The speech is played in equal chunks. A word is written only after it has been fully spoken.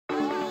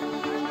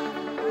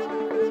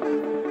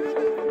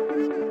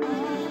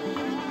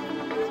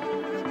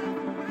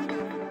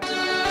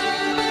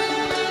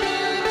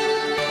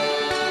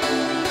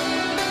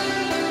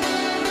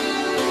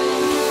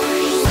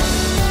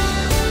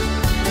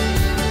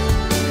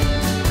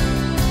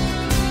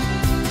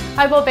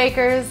Hi Bow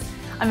Bakers!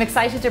 I'm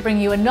excited to bring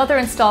you another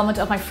installment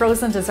of my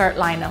frozen dessert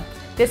lineup.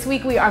 This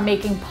week we are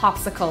making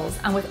popsicles,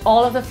 and with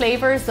all of the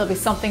flavors there'll be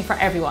something for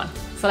everyone.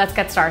 So let's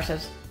get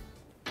started.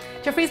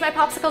 To freeze my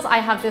popsicles, I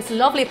have this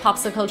lovely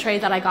popsicle tray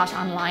that I got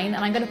online,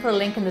 and I'm going to put a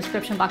link in the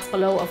description box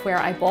below of where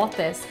I bought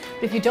this.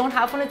 But if you don't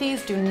have one of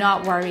these, do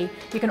not worry.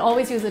 You can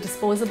always use a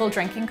disposable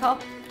drinking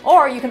cup,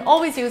 or you can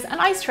always use an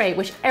ice tray,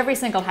 which every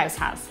single house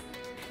has.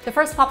 The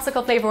first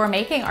popsicle flavor we're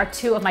making are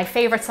two of my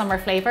favorite summer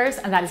flavors,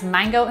 and that is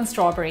mango and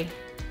strawberry.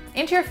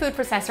 Into your food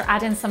processor,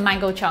 add in some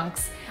mango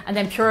chunks and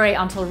then puree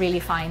until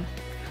really fine.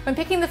 When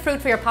picking the fruit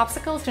for your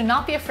popsicles, do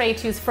not be afraid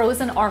to use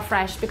frozen or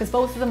fresh because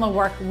both of them will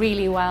work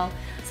really well.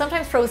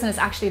 Sometimes frozen is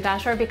actually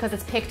better because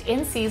it's picked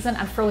in season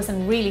and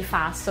frozen really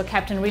fast, so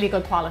kept in really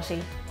good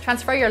quality.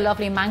 Transfer your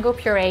lovely mango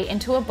puree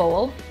into a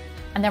bowl,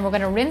 and then we're going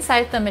to rinse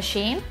out the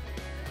machine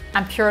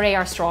and puree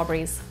our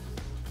strawberries.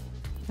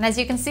 And as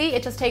you can see,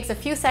 it just takes a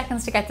few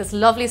seconds to get this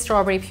lovely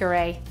strawberry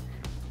puree.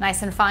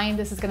 Nice and fine,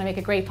 this is going to make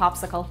a great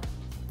popsicle.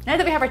 Now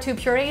that we have our two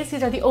purees,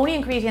 these are the only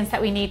ingredients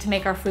that we need to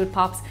make our fruit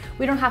pops.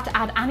 We don't have to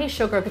add any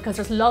sugar because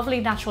there's lovely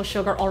natural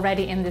sugar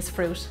already in this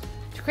fruit.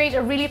 To create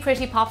a really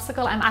pretty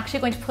popsicle, I'm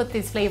actually going to put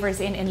these flavors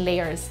in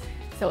layers.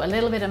 So a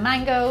little bit of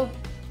mango,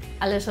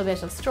 a little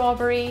bit of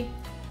strawberry,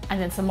 and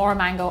then some more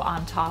mango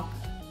on top.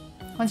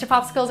 Once your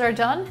popsicles are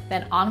done,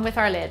 then on with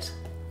our lid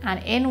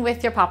and in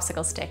with your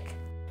popsicle stick.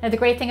 Now the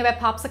great thing about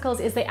popsicles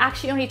is they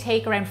actually only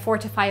take around 4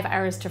 to 5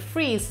 hours to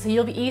freeze, so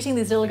you'll be eating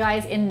these little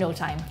guys in no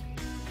time.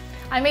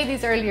 I made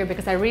these earlier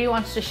because I really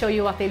wanted to show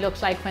you what they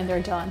look like when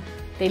they're done.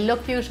 They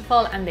look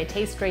beautiful and they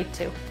taste great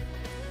too.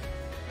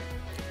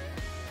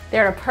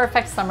 They're a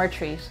perfect summer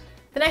treat.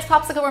 The next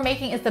popsicle we're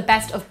making is the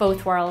best of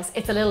both worlds.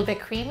 It's a little bit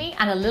creamy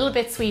and a little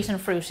bit sweet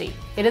and fruity.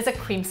 It is a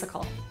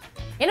creamsicle.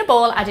 In a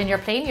bowl, add in your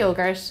plain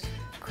yogurt,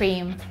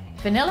 cream,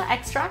 vanilla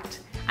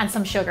extract, and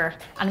some sugar,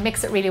 and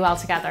mix it really well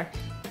together.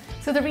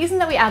 So the reason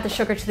that we add the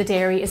sugar to the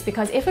dairy is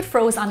because if it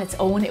froze on its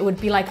own, it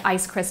would be like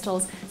ice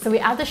crystals. So we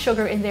add the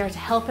sugar in there to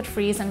help it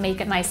freeze and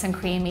make it nice and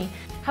creamy.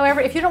 However,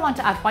 if you don't want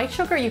to add white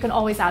sugar, you can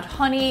always add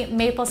honey,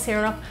 maple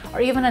syrup,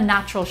 or even a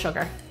natural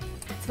sugar.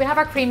 So we have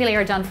our creamy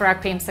layer done for our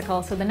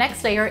creamsicle. So the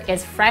next layer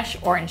is fresh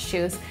orange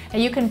juice. Now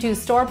you can do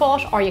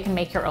store-bought or you can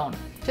make your own.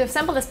 To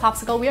assemble this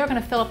popsicle, we are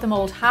going to fill up the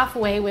mold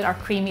halfway with our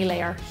creamy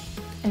layer.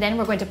 And then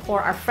we're going to pour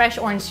our fresh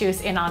orange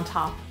juice in on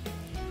top.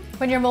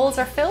 When your molds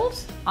are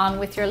filled, on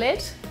with your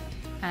lid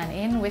and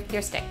in with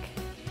your stick.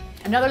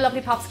 Another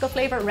lovely popsicle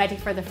flavor ready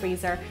for the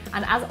freezer.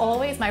 And as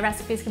always, my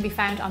recipes can be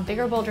found on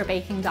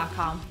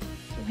biggerbolderbaking.com.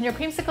 When your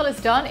creamsicle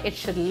is done, it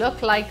should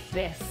look like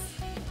this.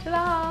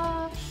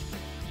 Ta-da!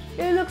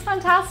 It looks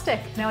fantastic.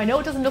 Now I know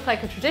it doesn't look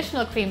like a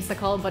traditional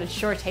creamsicle, but it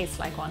sure tastes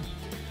like one.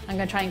 I'm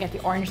going to try and get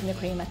the orange and the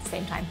cream at the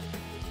same time.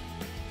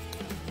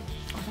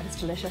 Oh, that is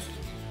delicious.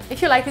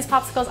 If you like these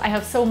popsicles, I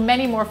have so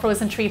many more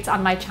frozen treats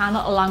on my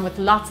channel along with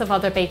lots of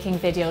other baking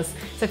videos.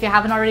 So if you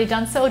haven't already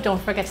done so, don't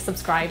forget to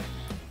subscribe.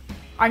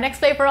 Our next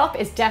flavor up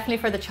is definitely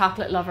for the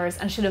chocolate lovers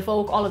and should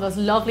evoke all of those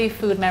lovely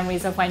food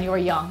memories of when you were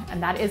young,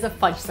 and that is a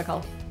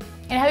Fudgesicle.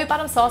 In a heavy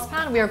bottom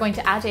saucepan, we are going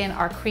to add in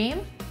our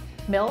cream,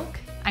 milk,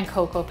 and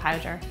cocoa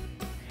powder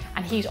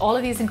and heat all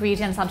of these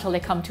ingredients until they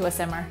come to a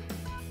simmer.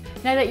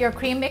 Now that your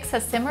cream mix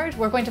has simmered,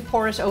 we're going to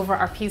pour it over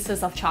our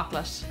pieces of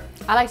chocolate.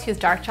 I like to use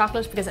dark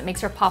chocolate because it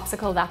makes your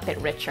popsicle that bit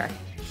richer.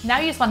 Now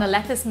you just want to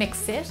let this mix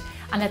sit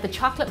and let the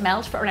chocolate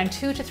melt for around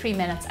 2 to 3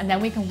 minutes, and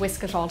then we can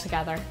whisk it all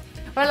together.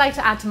 What I like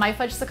to add to my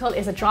Fudgesicle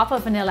is a drop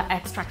of vanilla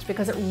extract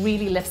because it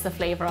really lifts the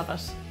flavour of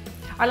it.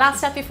 Our last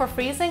step before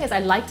freezing is I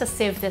like to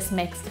sieve this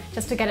mix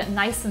just to get it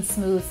nice and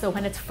smooth, so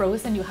when it's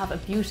frozen you have a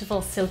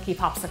beautiful silky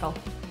popsicle.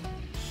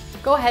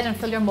 Go ahead and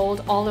fill your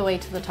mould all the way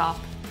to the top.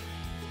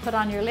 Put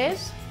on your lid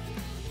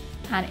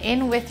and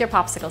in with your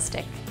popsicle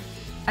stick.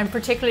 I'm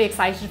particularly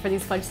excited for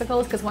these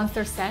Fudgesicles because once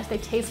they're set, they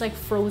taste like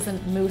frozen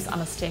mousse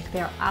on a stick. They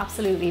are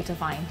absolutely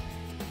divine.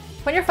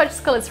 When your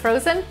Fudgesicle is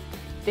frozen,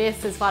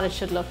 this is what it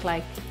should look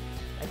like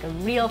a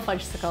real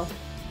Fudgesicle.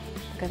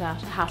 Look at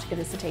that, I have to give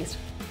this a taste.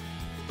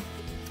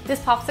 This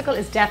popsicle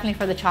is definitely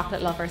for the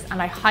chocolate lovers,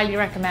 and I highly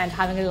recommend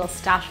having a little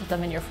stash of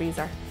them in your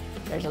freezer.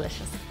 They're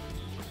delicious.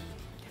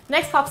 The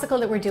next popsicle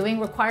that we're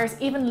doing requires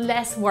even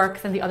less work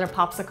than the other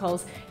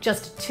popsicles.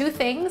 Just 2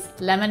 things,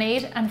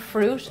 lemonade and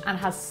fruit, and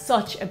has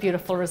such a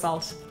beautiful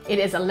result. It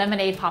is a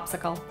lemonade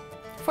popsicle.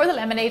 For the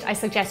lemonade, I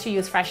suggest you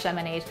use fresh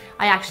lemonade.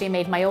 I actually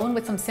made my own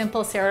with some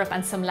simple syrup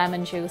and some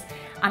lemon juice.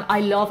 And I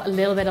love a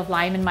little bit of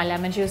lime in my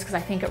lemon juice because I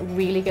think it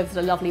really gives it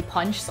a lovely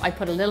punch, so I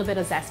put a little bit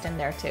of zest in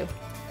there too.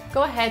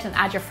 Go ahead and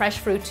add your fresh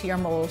fruit to your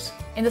mold.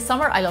 In the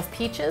summer, I love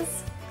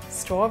peaches,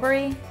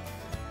 strawberry,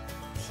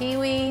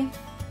 kiwi,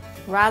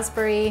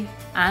 raspberry,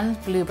 and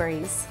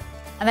blueberries.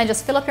 And then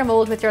just fill up your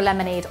mold with your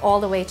lemonade all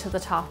the way to the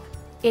top.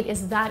 It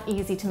is that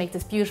easy to make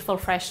this beautiful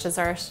fresh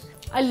dessert.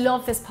 I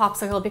love this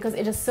popsicle because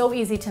it is so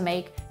easy to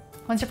make.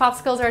 Once your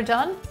popsicles are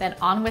done, then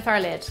on with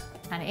our lid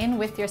and in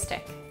with your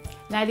stick.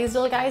 Now these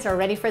little guys are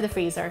ready for the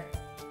freezer.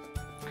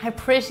 How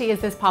pretty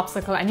is this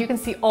popsicle, and you can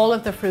see all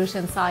of the fruit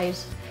inside.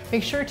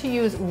 Make sure to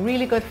use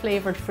really good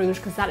flavored fruit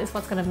because that is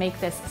what's going to make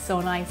this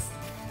so nice.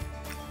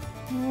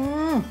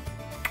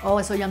 Oh,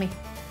 it's so yummy.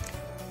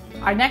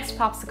 Our next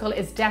popsicle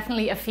is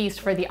definitely a feast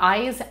for the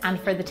eyes and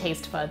for the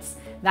taste buds.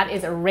 That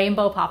is a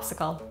rainbow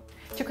popsicle.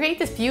 To create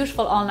this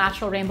beautiful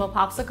all-natural rainbow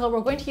popsicle,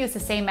 we're going to use the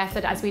same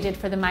method as we did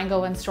for the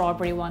mango and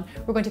strawberry one.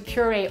 We're going to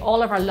puree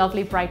all of our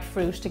lovely bright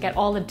fruit to get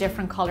all the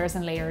different colors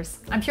and layers.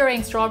 I'm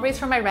pureeing strawberries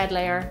for my red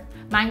layer,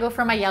 mango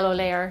for my yellow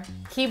layer,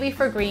 kiwi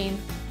for green,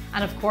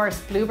 and of course,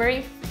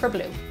 blueberry for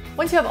blue.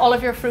 Once you have all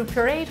of your fruit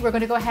pureed, we're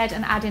going to go ahead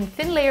and add in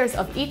thin layers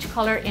of each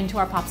color into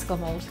our popsicle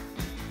mold.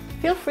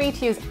 Feel free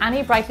to use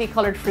any brightly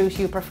colored fruit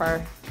you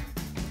prefer.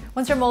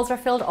 Once your molds are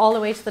filled all the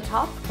way to the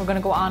top, we're going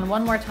to go on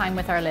one more time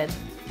with our lid.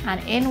 And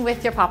in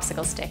with your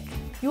popsicle stick.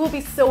 You will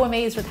be so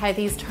amazed with how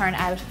these turn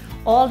out.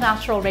 All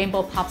natural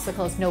rainbow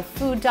popsicles, no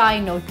food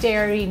dye, no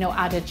dairy, no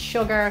added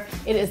sugar.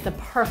 It is the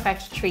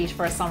perfect treat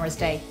for a summer's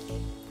day.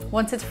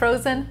 Once it's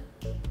frozen,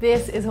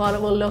 this is what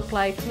it will look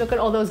like. Look at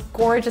all those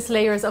gorgeous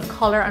layers of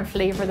color and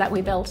flavor that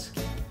we built.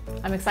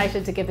 I'm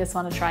excited to give this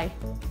one a try.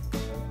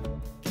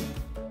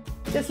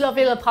 This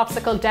lovely little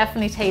popsicle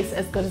definitely tastes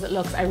as good as it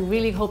looks. I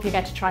really hope you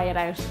get to try it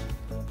out.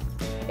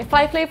 If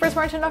 5 flavors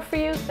weren't enough for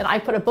you, then I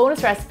put a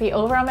bonus recipe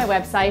over on my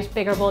website,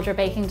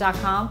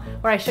 biggerbolderbaking.com,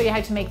 where I show you how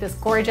to make this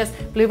gorgeous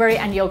blueberry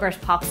and yogurt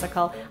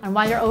popsicle. And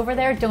while you're over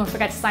there, don't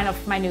forget to sign up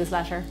for my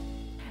newsletter.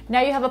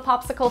 Now you have a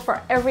popsicle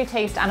for every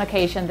taste and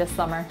occasion this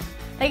summer.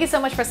 Thank you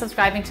so much for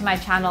subscribing to my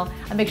channel,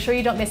 and make sure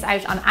you don't miss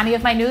out on any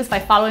of my news by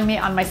following me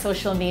on my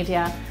social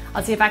media.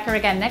 I'll see you back here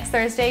again next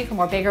Thursday for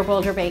more Bigger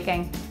Bolder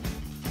Baking.